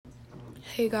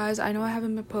Hey guys, I know I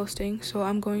haven't been posting, so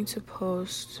I'm going to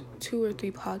post 2 or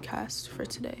 3 podcasts for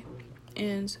today.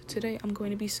 And today I'm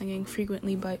going to be singing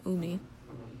Frequently by Umi.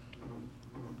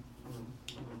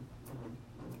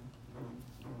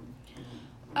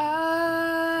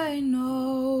 I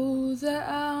know that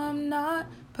I'm not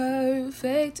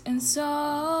perfect, and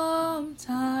sometimes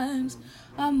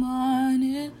I'm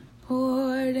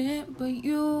unimportant, but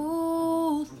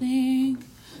you think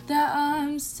that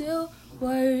I'm still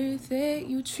worth it.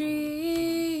 You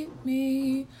treat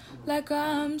me like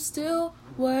I'm still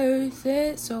worth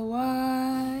it, so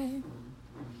I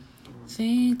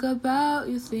think about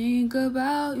you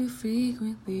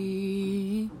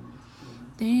frequently.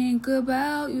 Think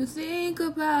about you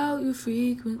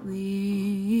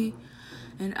frequently.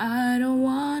 And I don't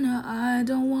wanna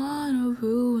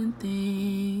ruin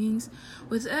things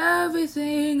with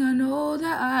everything I know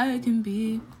that I can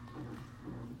be.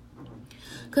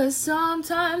 'Cause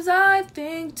sometimes I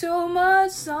think too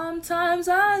much, sometimes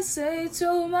I say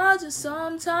too much, and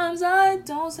sometimes I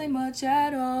don't say much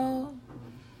at all.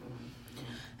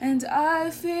 And I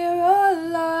fear a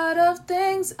lot of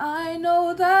things. I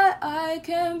know that I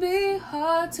can be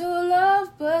hard to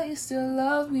love, but you still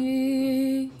love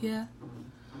me, yeah.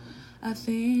 I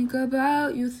think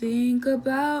about you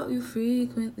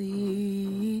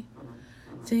frequently.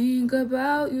 Think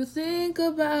about you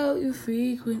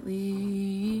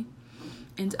frequently.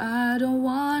 And I don't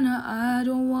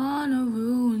wanna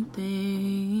ruin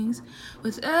things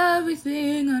with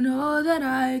everything I know that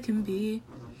I can be.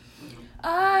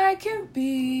 I can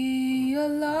be a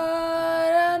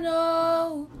lot, I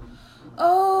know,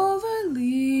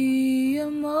 overly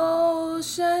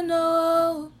emotional.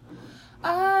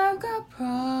 I've got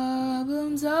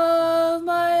problems of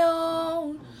my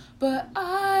own, but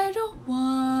I don't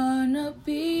wanna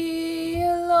be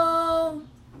alone.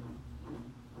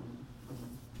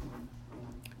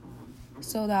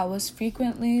 So that was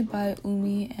Frequently by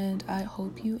Umi, and I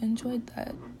hope you enjoyed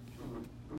that.